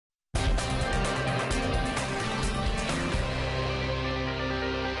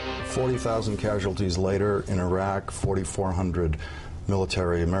40,000 casualties later in Iraq, 4,400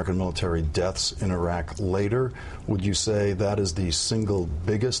 American military deaths in Iraq later. Would you say that is the single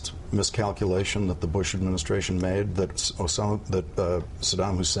biggest miscalculation that the Bush administration made, that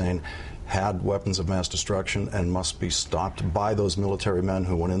Saddam Hussein had weapons of mass destruction and must be stopped by those military men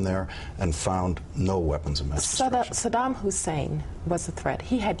who went in there and found no weapons of mass destruction? Saddam Hussein was a threat.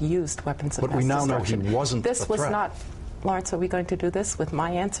 He had used weapons of mass destruction. But we now know he wasn't a threat. This was not... Lawrence, are we going to do this with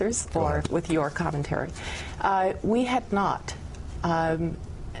my answers or with your commentary? We had not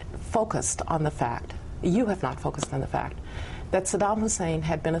focused on the fact, you have not focused on the fact, that Saddam Hussein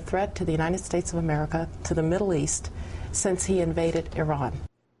had been a threat to the United States of America, to the Middle East, since he invaded Iran.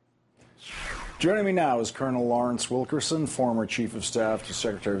 Joining me now is Colonel Lawrence Wilkerson, former Chief of Staff to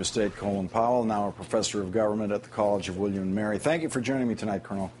Secretary of State Colin Powell, now a Professor of Government at the College of William & Mary. Thank you for joining me tonight,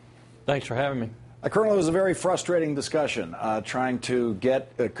 Colonel. Thanks for having me. Colonel, it was a very frustrating discussion trying to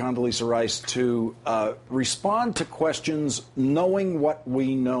get Condoleezza Rice to respond to questions knowing what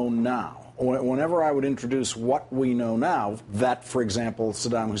we know now. Whenever I would introduce what we know now, that, for example,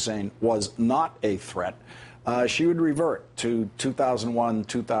 Saddam Hussein was not a threat, she would revert to 2001,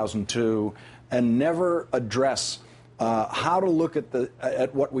 2002, and never address how to look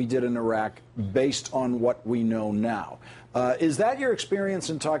at what we did in Iraq based on what we know now. Is that your experience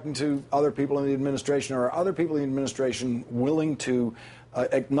in talking to other people in the administration, or are other people in the administration willing to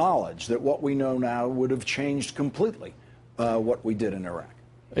acknowledge that what we know now would have changed completely what we did in Iraq?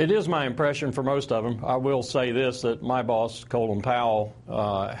 It is my impression for most of them. I will say this, that my boss, Colin Powell,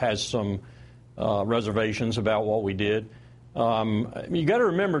 has some reservations about what we did. You got to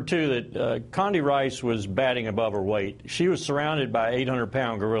remember, too, that Condi Rice was batting above her weight. She was surrounded by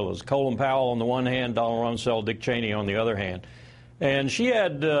 800-pound gorillas. Colin Powell on the one hand, Donald Rumsfeld, Dick Cheney on the other hand. And she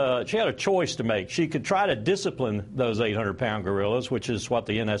had a choice to make. She could try to discipline those 800-pound gorillas, which is what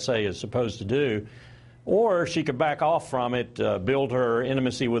the NSA is supposed to do, or she could back off from it, build her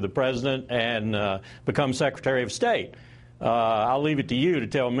intimacy with the president, and become Secretary of State. I'll leave it to you to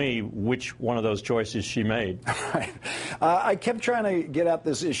tell me which one of those choices she made. Right. I kept trying to get at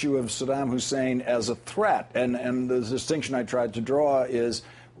this issue of Saddam Hussein as a threat, and the distinction I tried to draw is,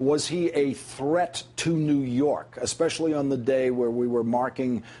 was he a threat to New York, especially on the day where we were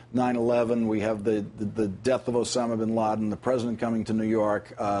marking 9/11? We have the death of Osama bin Laden, the president coming to New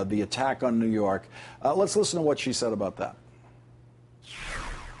York, the attack on New York. Let's listen to what she said about that.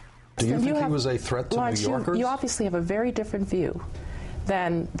 Do you think he was a threat to Lawrence, New Yorkers? You obviously have a very different view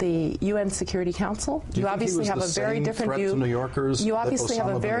than the UN Security Council. You obviously have a very different view. To New Yorkers, you obviously have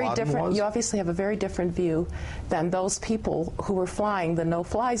a very different. You obviously have a very different view than those people who were flying the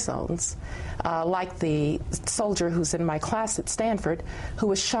no-fly zones, like the soldier who's in my class at Stanford, who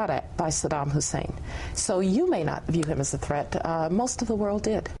was shot at by Saddam Hussein. So you may not view him as a threat. Most of the world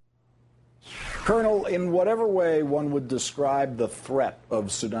did. Colonel, in whatever way one would describe the threat of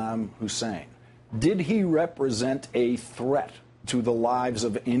Saddam Hussein, did he represent a threat to the lives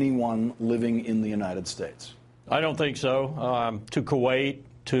of anyone living in the United States? I don't think so. To Kuwait,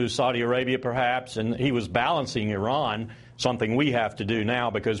 to Saudi Arabia perhaps, and he was balancing Iran, something we have to do now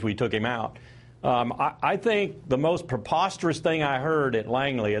because we took him out. I think the most preposterous thing I heard at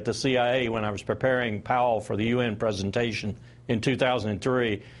Langley at the CIA when I was preparing Powell for the UN presentation in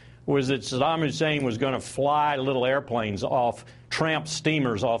 2003 was that Saddam Hussein was going to fly little airplanes off, tramp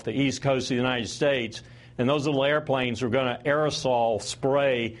steamers off the east coast of the United States, and those little airplanes were going to aerosol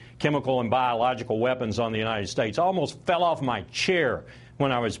spray chemical and biological weapons on the United States. I almost fell off my chair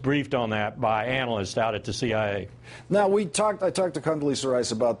when I was briefed on that by analysts out at the CIA. Now, I talked to Condoleezza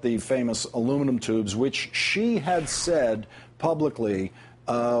Rice about the famous aluminum tubes, which she had said publicly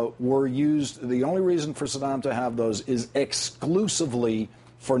were used. The only reason for Saddam to have those is exclusively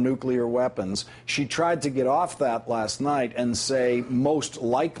for nuclear weapons. She tried to get off that last night and say most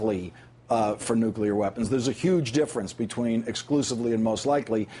likely for nuclear weapons. There's a huge difference between exclusively and most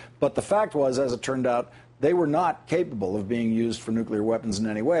likely, but the fact was, as it turned out, they were not capable of being used for nuclear weapons in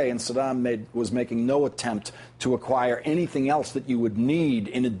any way, and Saddam was making no attempt to acquire anything else that you would need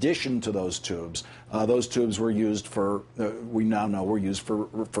in addition to those tubes. Those tubes were used for, we now know, were used for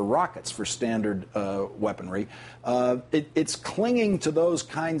rockets, for standard weaponry. It's clinging to those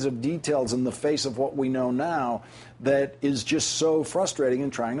kinds of details in the face of what we know now that is just so frustrating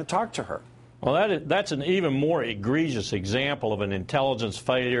in trying to talk to her. Well, that's an even more egregious example of an intelligence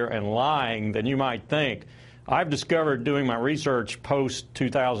failure and lying than you might think. I've discovered doing my research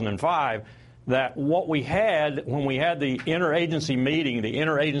post-2005 that what we had when we had the interagency meeting, the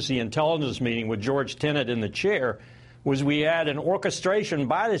interagency intelligence meeting with George Tenet in the chair, was we had an orchestration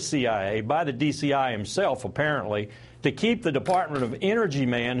by the CIA, by the DCI himself, apparently, to keep the Department of Energy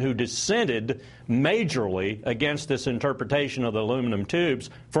man who dissented majorly against this interpretation of the aluminum tubes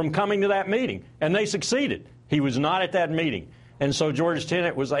from coming to that meeting. And they succeeded. He was not at that meeting. And so George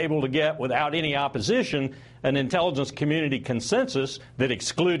Tenet was able to get, without any opposition, an intelligence community consensus that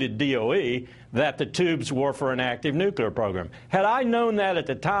excluded DOE that the tubes were for an active nuclear program. Had I known that at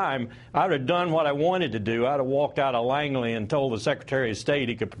the time, I would have done what I wanted to do. I'd have walked out of Langley and told the Secretary of State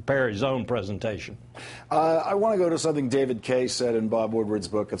he could prepare his own presentation. I want to go to something David Kaye said in Bob Woodward's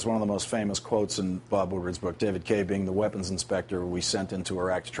book. It's one of the most famous quotes in Bob Woodward's book. David Kaye being the weapons inspector we sent into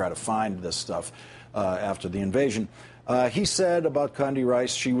Iraq to try to find this stuff after the invasion. He said about Condi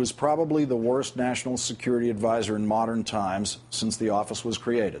Rice, she was probably the worst national security advisor in modern times since the office was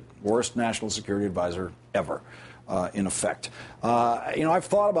created. Worst national security advisor ever, in effect. I've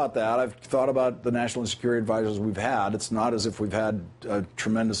thought about that. I've thought about the national security advisors we've had. It's not as if we've had a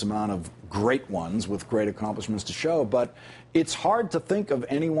tremendous amount of great ones with great accomplishments to show, but it's hard to think of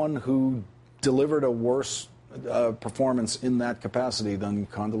anyone who delivered a worse performance in that capacity than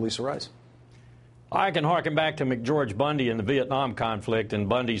Condoleezza Rice. I can harken back to McGeorge Bundy in the Vietnam conflict, and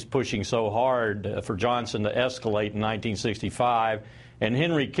Bundy's pushing so hard for Johnson to escalate in 1965, and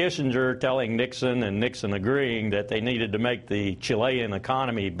Henry Kissinger telling Nixon and Nixon agreeing that they needed to make the Chilean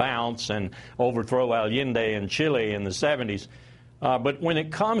economy bounce and overthrow Allende in Chile in the 70s. But when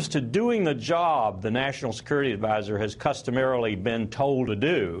it comes to doing the job the National Security Advisor has customarily been told to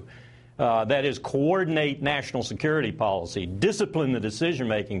do, that is, coordinate national security policy, discipline the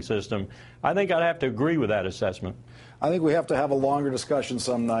decision-making system, I think I'd have to agree with that assessment. I think we have to have a longer discussion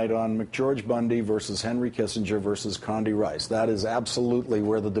some night on McGeorge Bundy versus Henry Kissinger versus Condi Rice. That is absolutely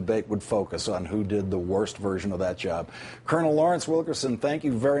where the debate would focus, on who did the worst version of that job. Colonel Lawrence Wilkerson, thank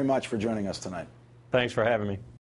you very much for joining us tonight. Thanks for having me.